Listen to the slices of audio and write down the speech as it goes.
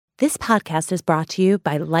This podcast is brought to you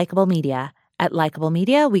by Likeable Media. At Likeable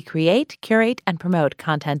Media, we create, curate, and promote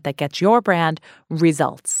content that gets your brand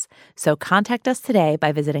results. So contact us today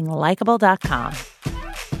by visiting Likeable.com.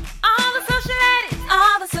 All the social ladies,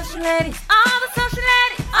 all the social ladies, all the social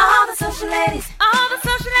ladies, all the social ladies, all the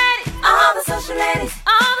social ladies, all the social ladies,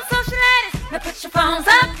 all the social ladies. Now put your phones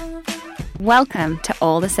up. Welcome to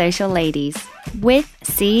All the Social Ladies with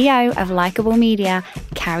CEO of Likeable Media,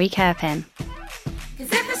 Carrie Kerpen.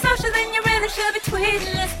 Cause if you're social, then you really should be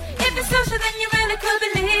tweeting this. If you're social, then you really could be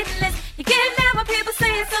leading this. You get mad when people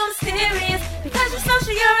say it's so mysterious. Because you're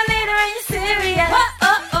social, you're a leader and you're serious. Oh,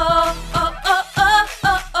 oh, oh, oh, oh,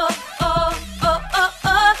 oh, oh, oh, oh,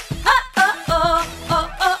 oh, oh,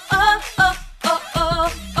 oh,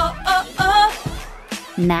 oh, oh,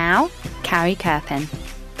 oh. Now, Carrie Kerpen.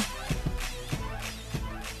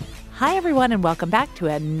 Hi, everyone, and welcome back to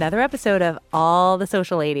another episode of All the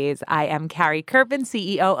Social Ladies. I am Carrie Kerpen,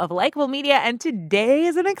 CEO of Likeable Media, and today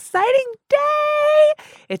is an exciting day.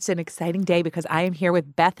 It's an exciting day because I am here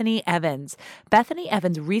with Bethany Evans. Bethany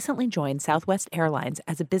Evans recently joined Southwest Airlines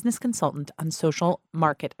as a business consultant on social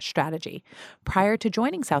market strategy. Prior to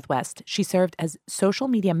joining Southwest, she served as social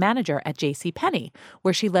media manager at JCPenney,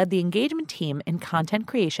 where she led the engagement team in content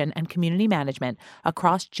creation and community management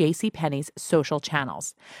across JCPenney's social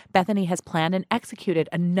channels. Bethany has planned and executed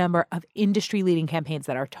a number of industry-leading campaigns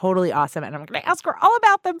that are totally awesome, and I'm going to ask her all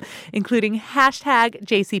about them, including hashtag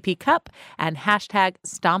JCP Cup and hashtag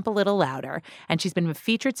Stomp a Little Louder. And she's been a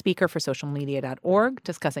featured speaker for socialmedia.org,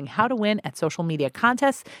 discussing how to win at social media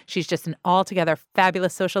contests. She's just an altogether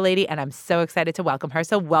fabulous social lady, and I'm so excited to welcome her.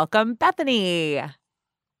 So welcome, Bethany.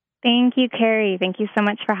 Thank you, Carrie. Thank you so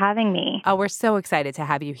much for having me. Oh, we're so excited to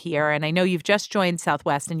have you here. And I know you've just joined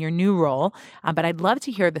Southwest in your new role, but I'd love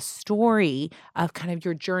to hear the story of kind of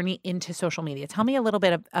your journey into social media. Tell me a little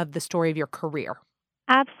bit of the story of your career.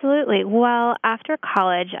 Absolutely. Well, after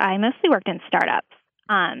college, I mostly worked in startups.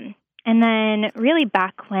 And then really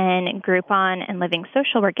back when Groupon and Living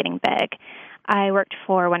Social were getting big, I worked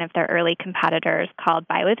for one of their early competitors called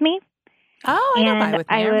Buy With Me. Oh, I know Buy With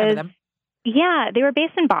Me. I remember them. Yeah, they were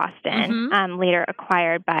based in Boston, later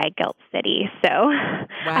acquired by Gilt City. So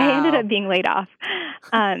I ended up being laid off.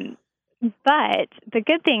 But the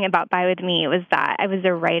good thing about Buy With Me was that I was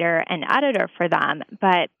a writer and editor for them.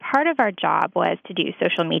 But part of our job was to do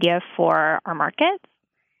social media for our markets.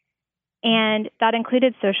 And that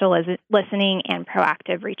included social listening and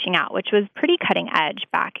proactive reaching out, which was pretty cutting edge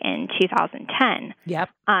back in 2010. Yep.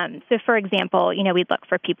 So, for example, we'd look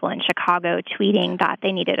for people in Chicago tweeting that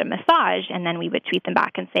they needed a massage, and then we would tweet them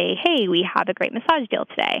back and say, hey, we have a great massage deal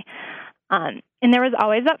today. And there was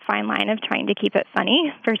always that fine line of trying to keep it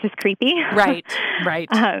funny versus creepy. Right.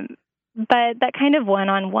 But that kind of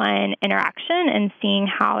one-on-one interaction and seeing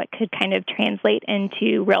how it could kind of translate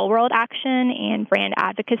into real-world action and brand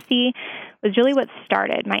advocacy was really what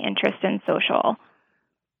started my interest in social.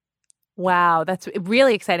 Wow, that's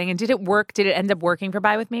really exciting. And did it work? Did it end up working for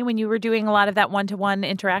Buy With Me when you were doing a lot of that one-to-one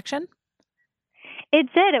interaction? It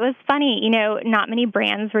did. It was funny. Not many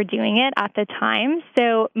brands were doing it at the time,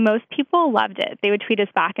 so most people loved it. They would tweet us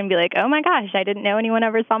back and be like, oh my gosh, I didn't know anyone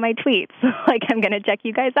ever saw my tweets. I'm going to check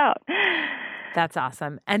you guys out. That's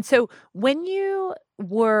awesome. And so when you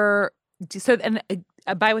were,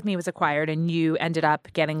 Buy With Me was acquired and you ended up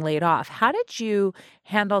getting laid off. How did you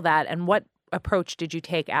handle that, and what approach did you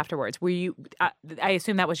take afterwards? Were you, I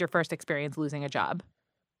assume that was your first experience losing a job.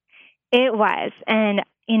 It was. And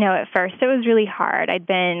at first it was really hard. I'd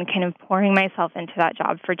been kind of pouring myself into that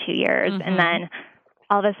job for 2 years. And then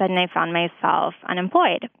all of a sudden I found myself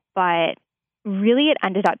unemployed. But really it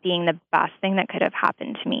ended up being the best thing that could have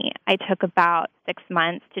happened to me. I took about 6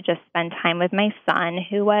 months to just spend time with my son,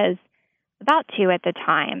 who was about 2 at the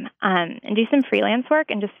time, and do some freelance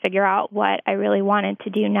work and just figure out what I really wanted to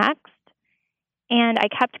do next. And I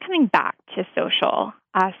kept coming back to social.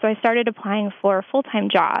 So I started applying for full-time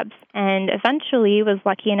jobs and eventually was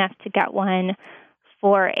lucky enough to get one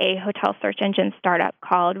for a hotel search engine startup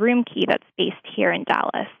called Roomkey that's based here in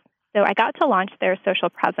Dallas. So I got to launch their social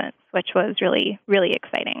presence, which was really, really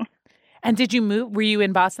exciting. And did you move? Were you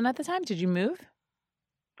in Boston at the time? Did you move?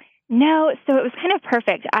 No, so it was kind of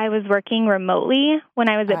perfect. I was working remotely when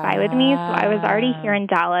I was at Buy With Me, so I was already here in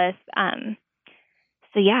Dallas.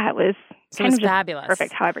 So yeah, it was kind of fabulous.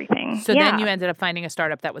 Perfect how everything. So then you ended up finding a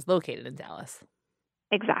startup that was located in Dallas.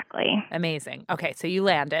 Exactly. Amazing. Okay, so you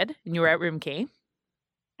landed and you were at Roomkey.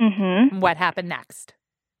 Mm-hmm. What happened next?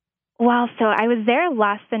 Well, so I was there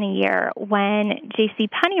less than a year when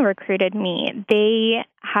JCPenney recruited me. They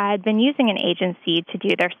had been using an agency to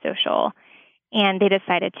do their social, and they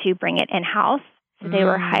decided to bring it in-house. So they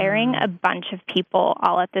were hiring a bunch of people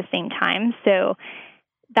all at the same time. So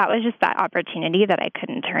that was just that opportunity that I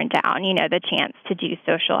couldn't turn down, the chance to do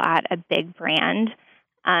social at a big brand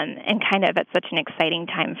and kind of at such an exciting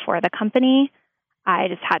time for the company. I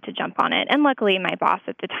just had to jump on it. And luckily, my boss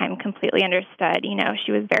at the time completely understood.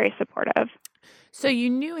 She was very supportive. So you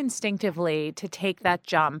knew instinctively to take that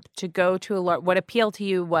jump, to go to what appealed to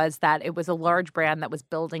you was that it was a large brand that was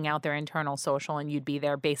building out their internal social and you'd be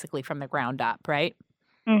there basically from the ground up, right?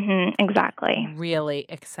 Exactly. Really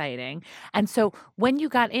exciting. And so when you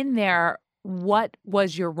got in there, what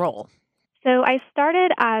was your role? So I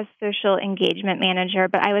started as social engagement manager,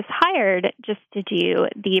 but I was hired just to do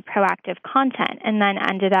the proactive content and then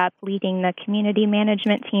ended up leading the community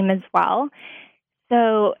management team as well.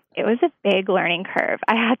 So it was a big learning curve.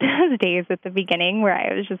 I had those days at the beginning where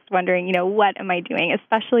I was just wondering, what am I doing,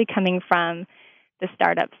 especially coming from the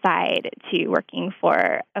startup side to working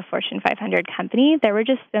for a Fortune 500 company. There were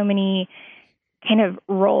just so many kind of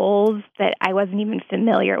roles that I wasn't even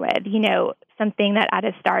familiar with. Something that at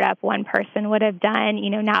a startup one person would have done,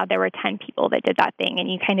 now there were 10 people that did that thing, and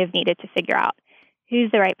you kind of needed to figure out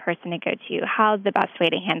who's the right person to go to, how's the best way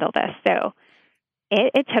to handle this. So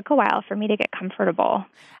it took a while for me to get comfortable.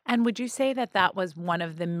 And would you say that that was one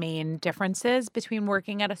of the main differences between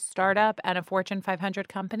working at a startup and a Fortune 500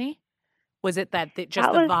 company? Was it that the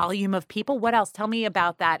volume of people? What else? Tell me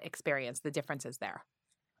about that experience, the differences there.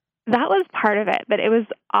 That was part of it, but it was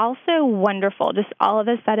also wonderful, just all of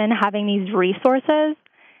a sudden having these resources.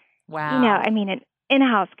 Wow. An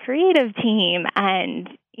in-house creative team and,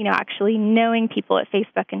 actually knowing people at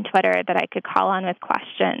Facebook and Twitter that I could call on with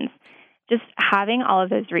questions. Just having all of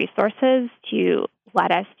those resources to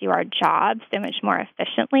let us do our jobs so much more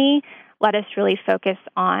efficiently, let us really focus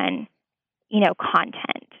on,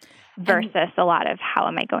 content versus a lot of how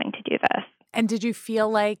am I going to do this. And did you feel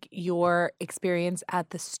like your experience at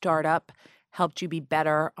the startup helped you be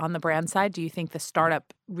better on the brand side? Do you think the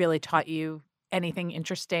startup really taught you anything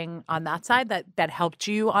interesting on that side that helped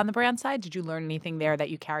you on the brand side? Did you learn anything there that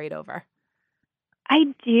you carried over? I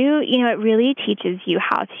do. It really teaches you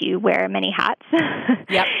how to wear many hats.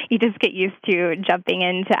 Yep. You just get used to jumping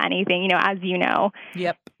into anything, as you know.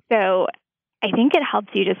 Yep. So I think it helps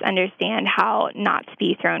you just understand how not to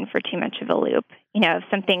be thrown for too much of a loop. If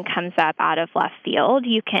something comes up out of left field,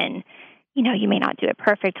 you can, you may not do it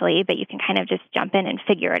perfectly, but you can kind of just jump in and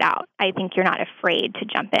figure it out. I think you're not afraid to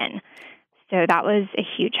jump in. So that was a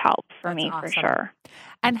huge help for me, awesome. For sure.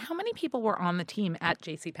 And how many people were on the team at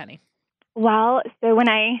JCPenney? Well, so when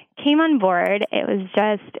I came on board, it was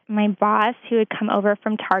just my boss who had come over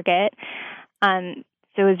from Target.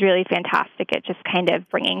 So it was really fantastic at just kind of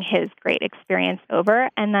bringing his great experience over.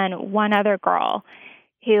 And then one other girl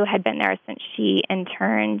who had been there since she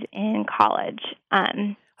interned in college.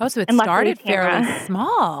 So it started fairly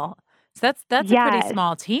small. So that's a pretty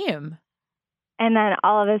small team. And then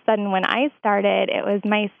all of a sudden when I started, it was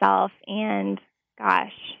myself and,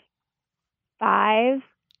 five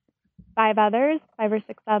or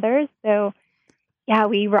six others. So yeah,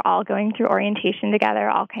 we were all going through orientation together,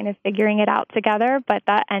 all kind of figuring it out together, but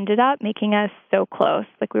that ended up making us so close.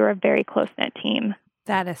 Like we were a very close-knit team.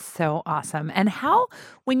 That is so awesome. And how,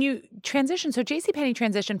 when you transition, so JCPenney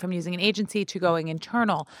transitioned from using an agency to going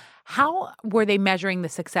internal, how were they measuring the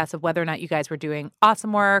success of whether or not you guys were doing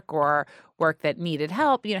awesome work or work that needed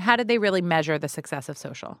help? How did they really measure the success of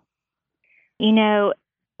social?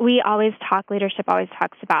 Leadership always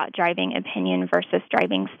talks about driving opinion versus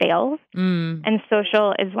driving sales. And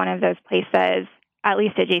social is one of those places, at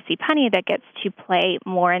least at JCPenney, that gets to play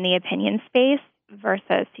more in the opinion space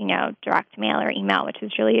versus, direct mail or email, which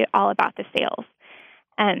is really all about the sales.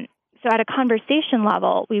 And so at a conversation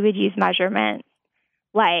level, we would use measurements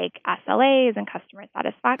like SLAs and customer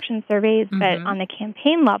satisfaction surveys. But on the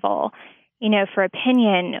campaign level, for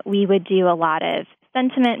opinion, we would do a lot of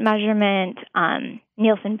sentiment measurement,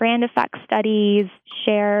 Nielsen brand effect studies,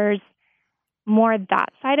 shares, more that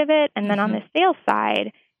side of it. And then on the sales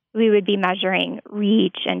side, we would be measuring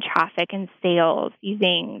reach and traffic and sales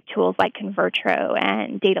using tools like Convertro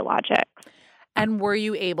and Datalogix. And were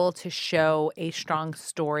you able to show a strong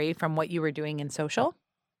story from what you were doing in social?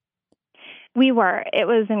 We were. It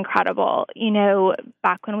was incredible.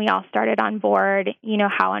 Back when we all started on board,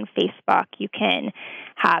 how on Facebook you can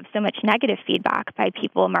have so much negative feedback by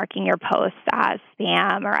people marking your posts as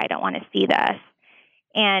spam or I don't want to see this.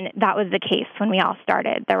 And that was the case when we all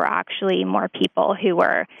started. There were actually more people who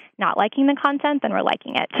were not liking the content than were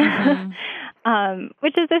liking it,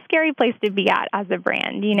 which is a scary place to be at as a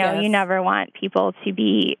brand. You never want people to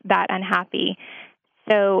be that unhappy.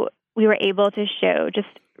 So we were able to show just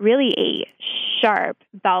really a sharp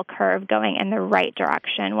bell curve going in the right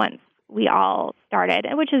direction once we all started,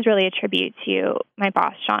 which is really a tribute to my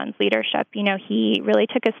boss, Sean's leadership. He really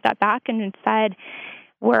took a step back and said,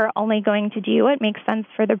 we're only going to do what makes sense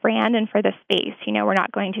for the brand and for the space. We're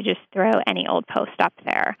not going to just throw any old post up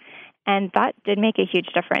there. And that did make a huge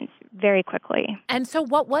difference very quickly. And so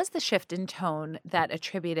what was the shift in tone that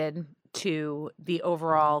attributed to the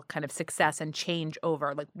overall kind of success and change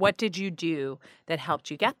over? Like, what did you do that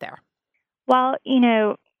helped you get there? Well,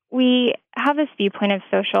 we have this viewpoint of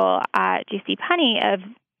social at JCPenney of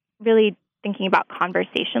really thinking about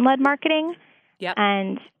conversation-led marketing. Yep.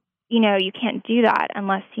 And, you can't do that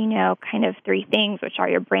unless you know kind of three things, which are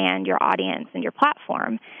your brand, your audience, and your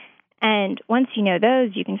platform. And once you know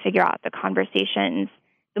those, you can figure out the conversations,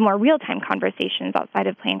 the more real-time conversations outside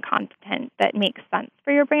of plain content that makes sense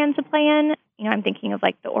for your brand to play in. I'm thinking of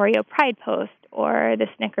like the Oreo Pride post or the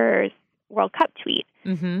Snickers World Cup tweet.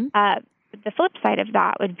 Mm-hmm. The flip side of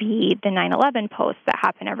that would be the 9/11 posts that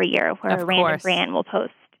happen every year where a random brand will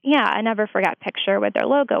post, a never forget picture with their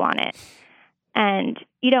logo on it. And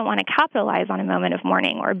you don't want to capitalize on a moment of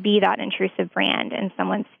mourning or be that intrusive brand in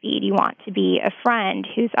someone's feed. You want to be a friend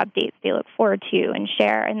whose updates they look forward to and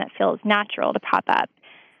share and that feels natural to pop up.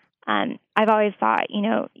 I've always thought,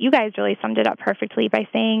 you guys really summed it up perfectly by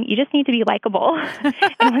saying you just need to be likable.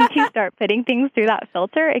 And once you start putting things through that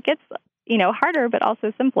filter, it gets, harder but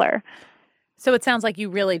also simpler. So it sounds like you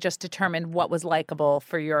really just determined what was likable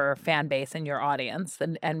for your fan base and your audience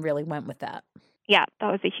and really went with that. Yeah,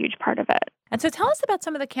 that was a huge part of it. And so tell us about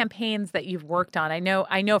some of the campaigns that you've worked on. I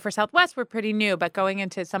know for Southwest we're pretty new, but going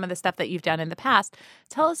into some of the stuff that you've done in the past,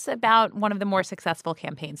 tell us about one of the more successful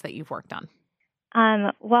campaigns that you've worked on.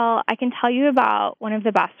 Well, I can tell you about one of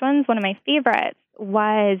the best ones. One of my favorites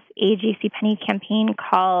was a JCPenney campaign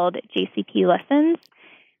called JCP Listens.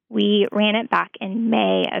 We ran it back in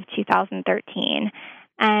May of 2013,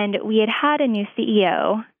 and we had a new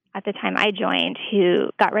CEO at the time I joined who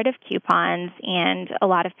got rid of coupons and a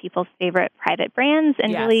lot of people's favorite private brands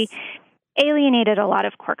and really alienated a lot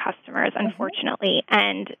of core customers, unfortunately.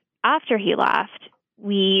 And after he left,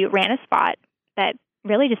 we ran a spot that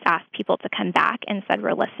really just asked people to come back and said,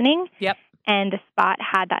 we're listening. Yep. And the spot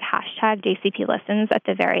had that hashtag JCP Listens at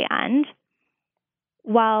the very end.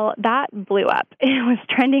 Well, that blew up. It was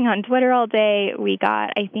trending on Twitter all day. We got,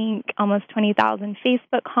 I think, almost 20,000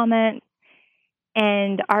 Facebook comments.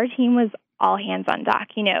 And our team was all hands on deck.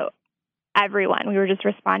 Everyone. We were just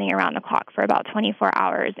responding around the clock for about 24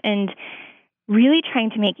 hours and really trying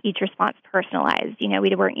to make each response personalized.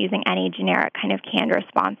 We weren't using any generic kind of canned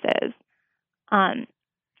responses.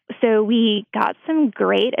 So we got some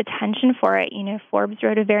great attention for it. Forbes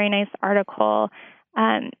wrote a very nice article.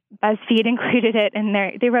 BuzzFeed included it in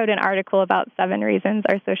there. They wrote an article about 7 reasons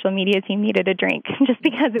our social media team needed a drink, just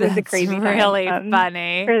because it was a crazy time, really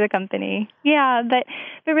funny for the company. Yeah, but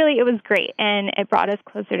really it was great, and it brought us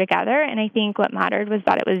closer together. And I think what mattered was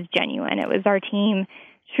that it was genuine. It was our team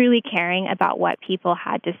truly caring about what people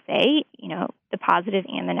had to say, the positive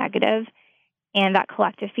and the negative. And that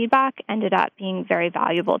collective feedback ended up being very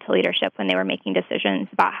valuable to leadership when they were making decisions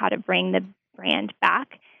about how to bring the brand back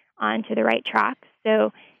onto the right track.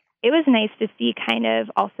 So it was nice to see kind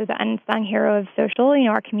of also the unsung hero of social,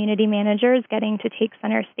 our community managers getting to take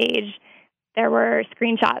center stage. There were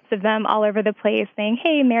screenshots of them all over the place saying,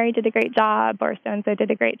 hey, Mary did a great job, or so-and-so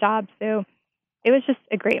did a great job. So it was just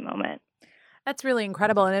a great moment. That's really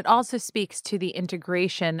incredible. And it also speaks to the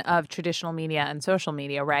integration of traditional media and social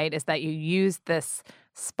media, right? Is that you used this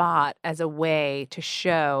spot as a way to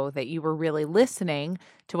show that you were really listening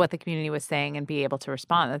to what the community was saying and be able to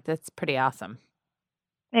respond. That's pretty awesome.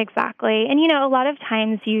 Exactly. And, a lot of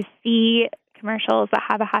times you see commercials that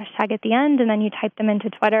have a hashtag at the end and then you type them into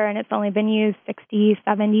Twitter and it's only been used 60,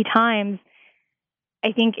 70 times.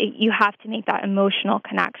 I think you have to make that emotional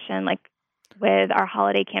connection. Like with our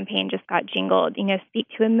holiday campaign just got jingled, speak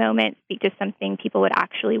to a moment, speak to something people would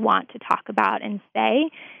actually want to talk about and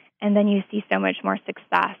say. And then you see so much more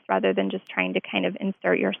success rather than just trying to kind of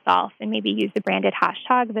insert yourself and maybe use a branded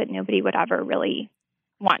hashtag that nobody would ever really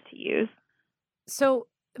want to use. So,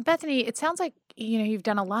 Bethany, it sounds like, you've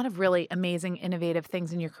done a lot of really amazing, innovative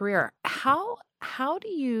things in your career. How do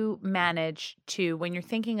you manage to, when you're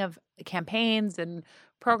thinking of campaigns and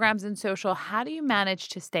programs in social, how do you manage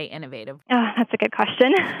to stay innovative? Oh, that's a good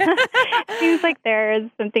question. Seems like there's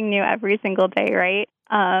something new every single day, right?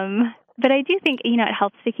 But I do think, it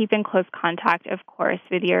helps to keep in close contact, of course,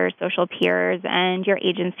 with your social peers and your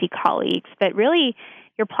agency colleagues. But really,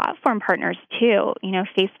 your platform partners too.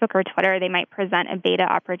 Facebook or Twitter, they might present a beta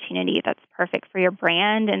opportunity that's perfect for your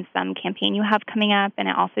brand and some campaign you have coming up, and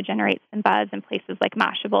it also generates some buzz in places like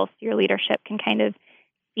Mashable, so your leadership can kind of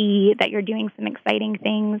see that you're doing some exciting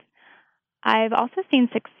things. I've also seen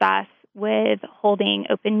success with holding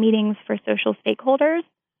open meetings for social stakeholders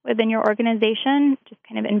within your organization, just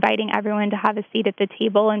kind of inviting everyone to have a seat at the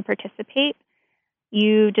table and participate.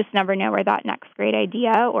 You just never know where that next great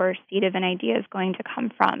idea or seed of an idea is going to come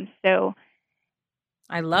from. So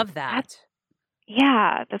I love that.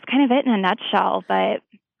 That's kind of it in a nutshell. But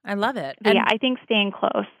I love it. I think staying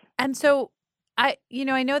close. And so I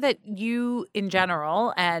know that you in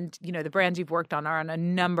general and, the brands you've worked on are on a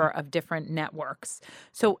number of different networks.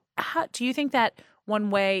 So how do you think that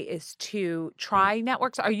one way is to try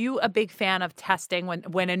networks? Are you a big fan of testing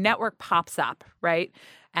when a network pops up, right?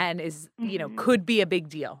 And is, could be a big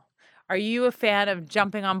deal? Are you a fan of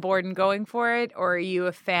jumping on board and going for it? Or are you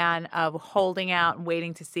a fan of holding out and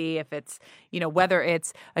waiting to see if it's, whether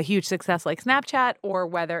it's a huge success like Snapchat or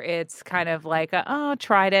whether it's kind of like,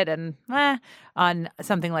 tried it and on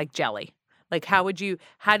something like Jelly? Like, how do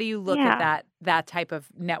you look at that type of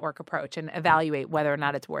network approach and evaluate whether or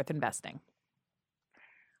not it's worth investing?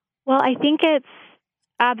 Well, I think it's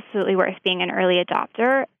absolutely worth being an early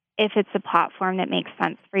adopter if it's a platform that makes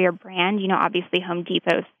sense for your brand. Obviously Home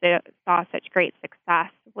Depot saw such great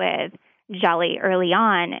success with Jelly early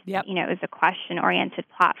on. Yep. It was a question-oriented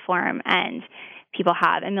platform, and people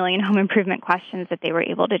had a million home improvement questions that they were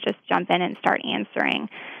able to just jump in and start answering.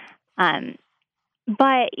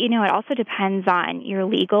 But, it also depends on your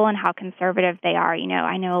legal and how conservative they are.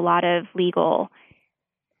 I know a lot of legal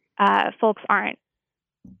folks aren't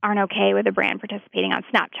okay with a brand participating on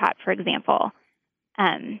Snapchat, for example.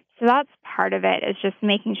 So that's part of it, is just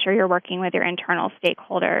making sure you're working with your internal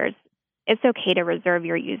stakeholders. It's okay to reserve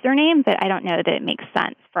your username, but I don't know that it makes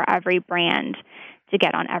sense for every brand to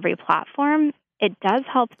get on every platform. It does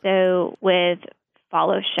help, though, with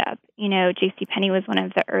followship. JCPenney was one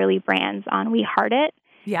of the early brands on We Heart It.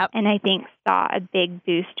 Yep. And I think saw a big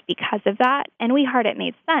boost because of that. And We Heart It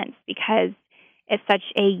made sense because it's such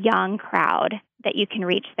a young crowd that you can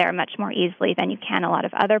reach there much more easily than you can a lot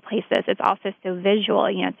of other places. It's also so visual.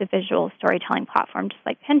 It's a visual storytelling platform just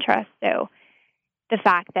like Pinterest. So the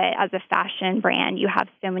fact that as a fashion brand, you have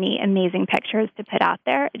so many amazing pictures to put out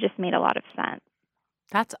there, it just made a lot of sense.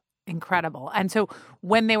 That's incredible. And so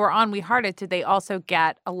when they were on We Heart It, did they also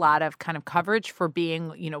get a lot of kind of coverage for being,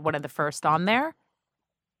 one of the first on there?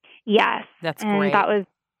 Yes. That's and great. That was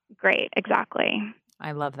great. Exactly.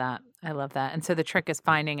 I love that. And so the trick is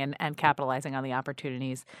finding and capitalizing on the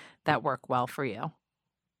opportunities that work well for you.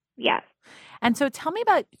 Yes. And so tell me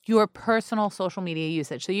about your personal social media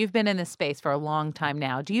usage. So you've been in this space for a long time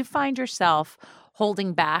now. Do you find yourself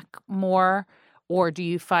holding back more, or do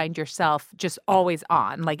you find yourself just always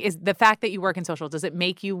on? Like, is the fact that you work in social, does it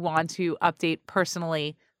make you want to update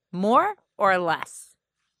personally more or less?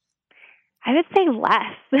 I would say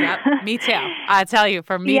less. Yep, me too. I tell you,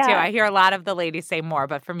 for me too. Yeah. I hear a lot of the ladies say more,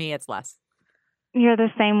 but for me, it's less. You're the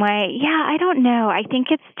same way. Yeah, I don't know. I think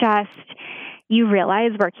it's just you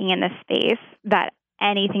realize working in this space that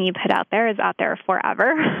anything you put out there is out there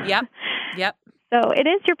forever. Yep. So it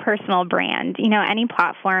is your personal brand. Any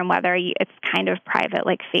platform, whether it's kind of private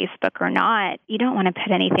like Facebook or not, you don't want to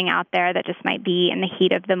put anything out there that just might be in the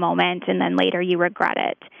heat of the moment and then later you regret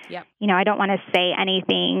it. Yep. I don't want to say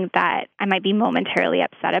anything that I might be momentarily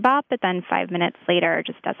upset about, but then 5 minutes later it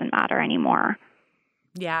just doesn't matter anymore.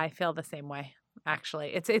 Yeah, I feel the same way,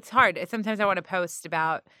 actually. It's hard. Sometimes I want to post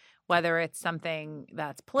about whether it's something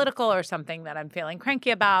that's political or something that I'm feeling cranky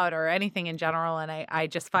about or anything in general. And I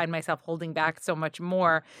just find myself holding back so much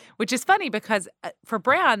more, which is funny because for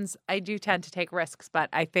brands, I do tend to take risks. But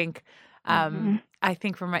I think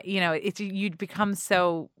for my, you'd become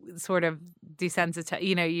so sort of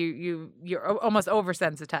desensitized, you're almost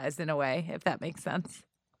oversensitized in a way, if that makes sense.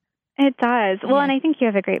 It does. Well, Yeah. and I think you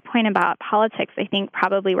have a great point about politics. I think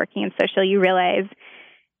probably working in social, you realize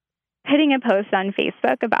putting a post on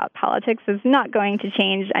Facebook about politics is not going to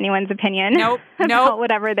change anyone's opinion about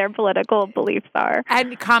whatever their political beliefs are.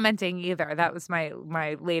 And commenting either. That was my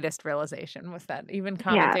latest realization, was that even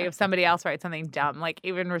commenting, if somebody else writes something dumb, like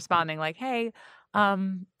even responding like, hey,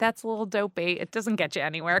 that's a little dopey. It doesn't get you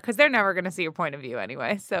anywhere because they're never going to see your point of view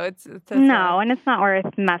anyway. So it's and it's not worth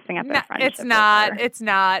messing up their friendship. It's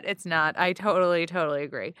not. I totally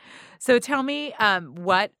agree. So tell me,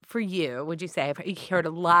 what for you would you say? I've heard a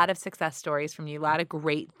lot of success stories from you, a lot of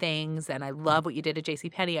great things, and I love what you did at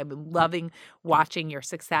JCPenney. I've been loving watching your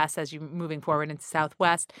success as you're moving forward into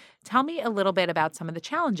Southwest. Tell me a little bit about some of the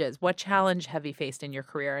challenges. What challenge have you faced in your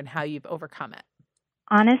career and how you've overcome it?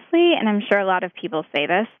 Honestly, and I'm sure a lot of people say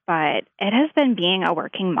this, but it has been being a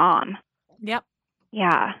working mom. Yep.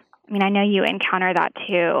 Yeah. I mean, I know you encounter that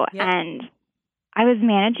too. Yep. And I was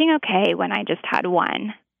managing okay when I just had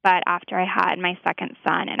one. But after I had my second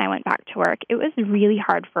son and I went back to work, it was really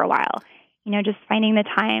hard for a while. Just finding the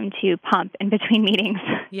time to pump in between meetings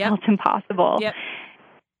felt impossible. Yep.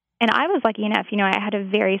 And I was lucky enough, I had a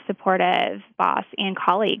very supportive boss and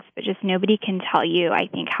colleagues, but just nobody can tell you, I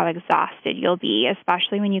think, how exhausted you'll be,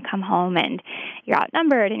 especially when you come home and you're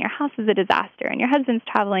outnumbered and your house is a disaster and your husband's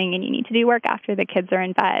traveling and you need to do work after the kids are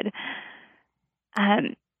in bed.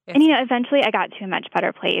 And, eventually I got to a much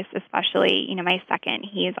better place, especially, my second.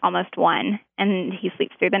 He's almost 1 and he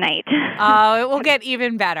sleeps through the night. Oh, it will get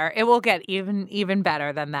even better. It will get even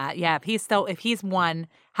better than that. Yeah, if he's 1,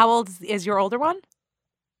 how old is your older one?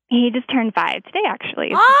 He just turned 5 today, actually.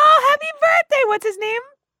 Oh, happy birthday. What's his name?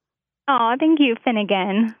 Oh, thank you,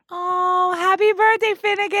 Finnegan. Oh, happy birthday,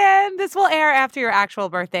 Finnegan. This will air after your actual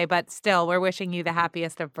birthday, but still, we're wishing you the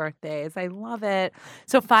happiest of birthdays. I love it.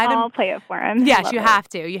 So 5 and... I'll play it for him. Yes, you have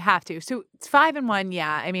to. You have to. So it's 5 and 1,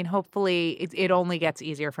 yeah. I mean, hopefully it only gets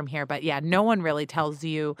easier from here. But yeah, no one really tells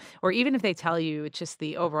you, or even if they tell you, it's just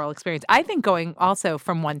the overall experience. I think going also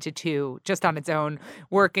from 1 to 2, just on its own,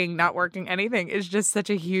 working, not working, anything, is just such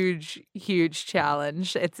a huge, huge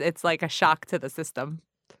challenge. It's like a shock to the system.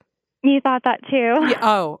 You thought that too? Yeah,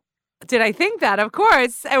 oh, did I think that? Of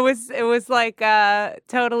course. It was like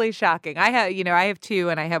totally shocking. I have 2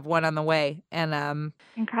 and I have 1 on the way. And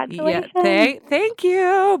congratulations. Yeah, thank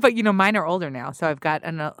you. But mine are older now. So I've got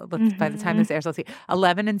by the time this airs, let's see,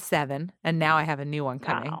 11 and 7, and now I have a new one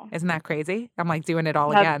coming. Wow. Isn't that crazy? I'm like doing it all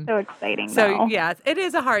That's again. So exciting. So yeah, it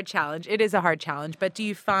is a hard challenge. But do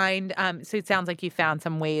you find so it sounds like you found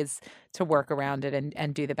some ways to work around it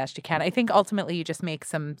and do the best you can. I think ultimately you just make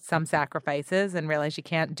some sacrifices and realize you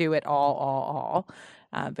can't do it all,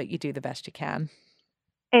 but you do the best you can.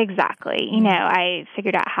 Exactly. I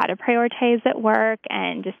figured out how to prioritize at work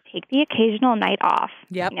and just take the occasional night off.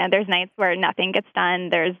 Yep. There's nights where nothing gets done.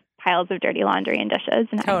 There's piles of dirty laundry and dishes,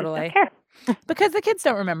 and totally. I just don't care. Because the kids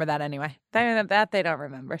don't remember that anyway. They don't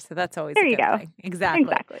remember, so that's always there a you good go. thing. Exactly.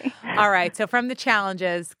 Exactly. All right. So from the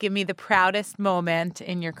challenges, give me the proudest moment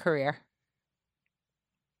in your career.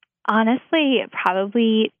 Honestly,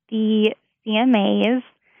 probably the CMAs,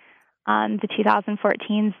 the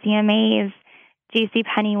 2014 CMAs.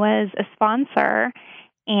 JCPenney was a sponsor,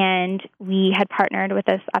 and we had partnered with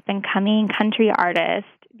this up-and-coming country artist,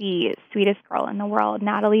 the sweetest girl in the world,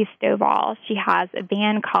 Natalie Stovall. She has a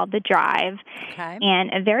band called The Drive,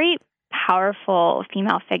 and a very powerful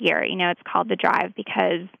female figure. It's called The Drive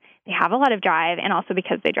because they have a lot of drive, and also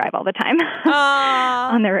because they drive all the time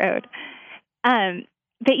on the road. But,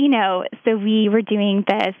 so we were doing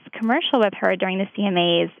this commercial with her during the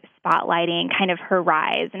CMAs, spotlighting kind of her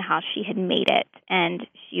rise and how she had made it. And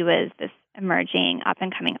she was this emerging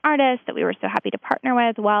up-and-coming artist that we were so happy to partner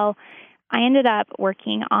with. Well, I ended up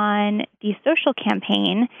working on the social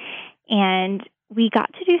campaign, and we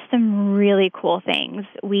got to do some really cool things.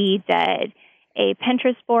 We did a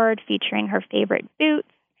Pinterest board featuring her favorite boots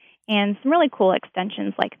and some really cool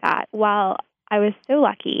extensions like that. Well, I was so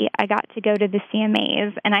lucky. I got to go to the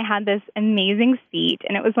CMAs, and I had this amazing seat,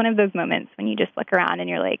 and it was one of those moments when you just look around and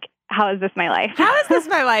you're like, how is this my life? How is this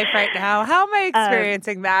my life right now? How am I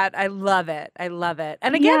experiencing that? I love it.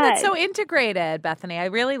 And again, that's so integrated, Bethany. I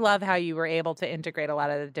really love how you were able to integrate a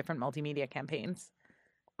lot of the different multimedia campaigns.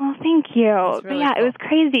 Oh, thank you. Really cool. It was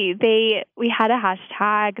crazy. We had a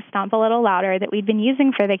hashtag, Stomp a Little Louder, that we'd been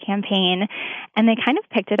using for the campaign, and they kind of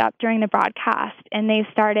picked it up during the broadcast, and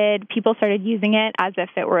people started using it as if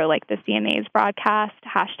it were like the CMA's broadcast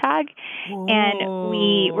hashtag. Whoa. And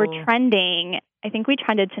we were trending. I think we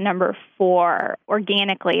trended to number 4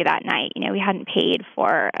 organically that night. We hadn't paid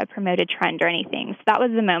for a promoted trend or anything. So that was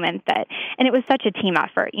the moment and it was such a team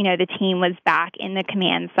effort. The team was back in the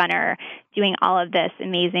command center doing all of this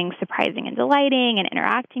amazing, surprising and delighting and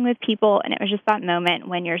interacting with people. And it was just that moment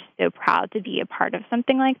when you're so proud to be a part of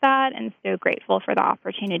something like that and so grateful for the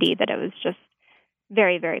opportunity that it was just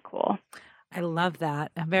very, very cool. I love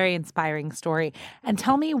that. A very inspiring story. And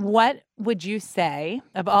tell me, what would you say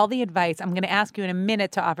of all the advice? I'm going to ask you in a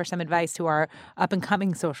minute to offer some advice to our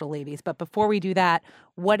up-and-coming social ladies. But before we do that,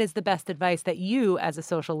 what is the best advice that you as a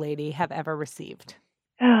social lady have ever received?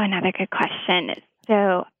 Oh, another good question.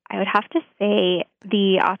 So I would have to say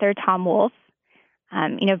the author Tom Wolfe,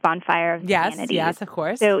 Bonfire of Humanities. Yes, of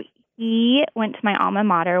course. So he went to my alma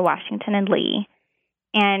mater, Washington and Lee,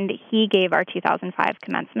 and he gave our 2005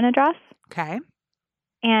 commencement address. Okay.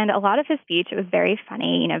 And a lot of his speech, it was very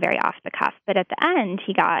funny, very off the cuff. But at the end,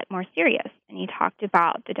 he got more serious, and he talked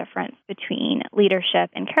about the difference between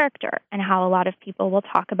leadership and character, and how a lot of people will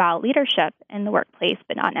talk about leadership in the workplace,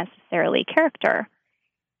 but not necessarily character.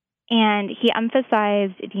 And he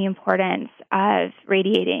emphasized the importance of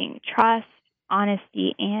radiating trust,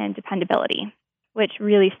 honesty, and dependability, which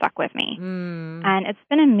really stuck with me. And it's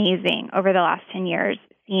been amazing over the last 10 years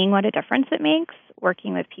seeing what a difference it makes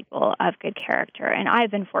working with people of good character. And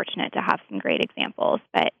I've been fortunate to have some great examples.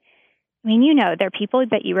 But, they're people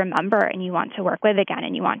that you remember and you want to work with again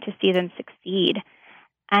and you want to see them succeed.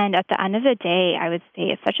 And at the end of the day, I would say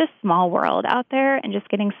it's such a small world out there and just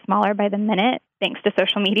getting smaller by the minute thanks to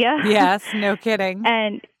social media. Yes, no kidding.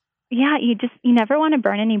 And yeah, you never want to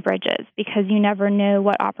burn any bridges because you never know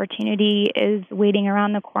what opportunity is waiting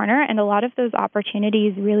around the corner. And a lot of those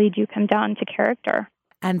opportunities really do come down to character.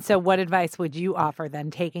 And so what advice would you offer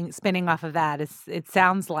then, spinning off of that? It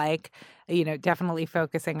sounds like, definitely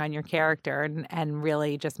focusing on your character and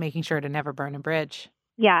really just making sure to never burn a bridge.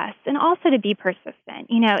 Yes, and also to be persistent.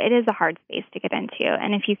 It is a hard space to get into.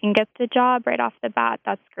 And if you can get the job right off the bat,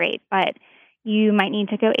 that's great. But you might need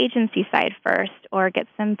to go agency side first or get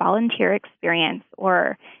some volunteer experience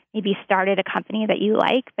or maybe start at a company that you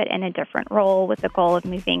like, but in a different role with the goal of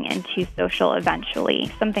moving into social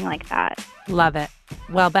eventually, something like that. Love it.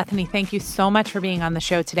 Well, Bethany, thank you so much for being on the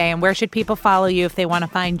show today. And where should people follow you if they want to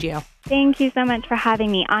find you? Thank you so much for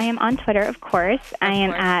having me. I am on Twitter, of course. I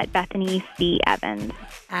am at Bethany C. Evans.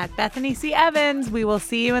 At Bethany C. Evans. We will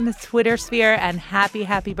see you in the Twitter sphere, and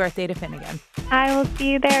happy birthday to Finnegan. I will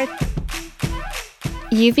see you there.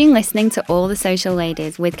 You've been listening to All the Social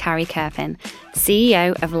Ladies with Carrie Kerpen,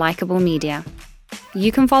 CEO of Likeable Media.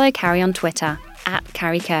 You can follow Carrie on Twitter at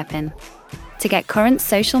Carrie Kerpen. To get current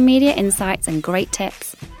social media insights and great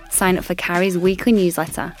tips, sign up for Carrie's weekly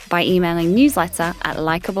newsletter by emailing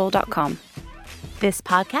newsletter@likeable.com. This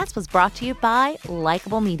podcast was brought to you by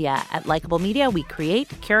Likeable Media. At Likeable Media, we create,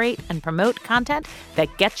 curate, and promote content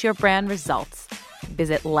that gets your brand results.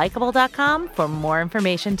 Visit likeable.com for more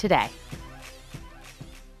information today.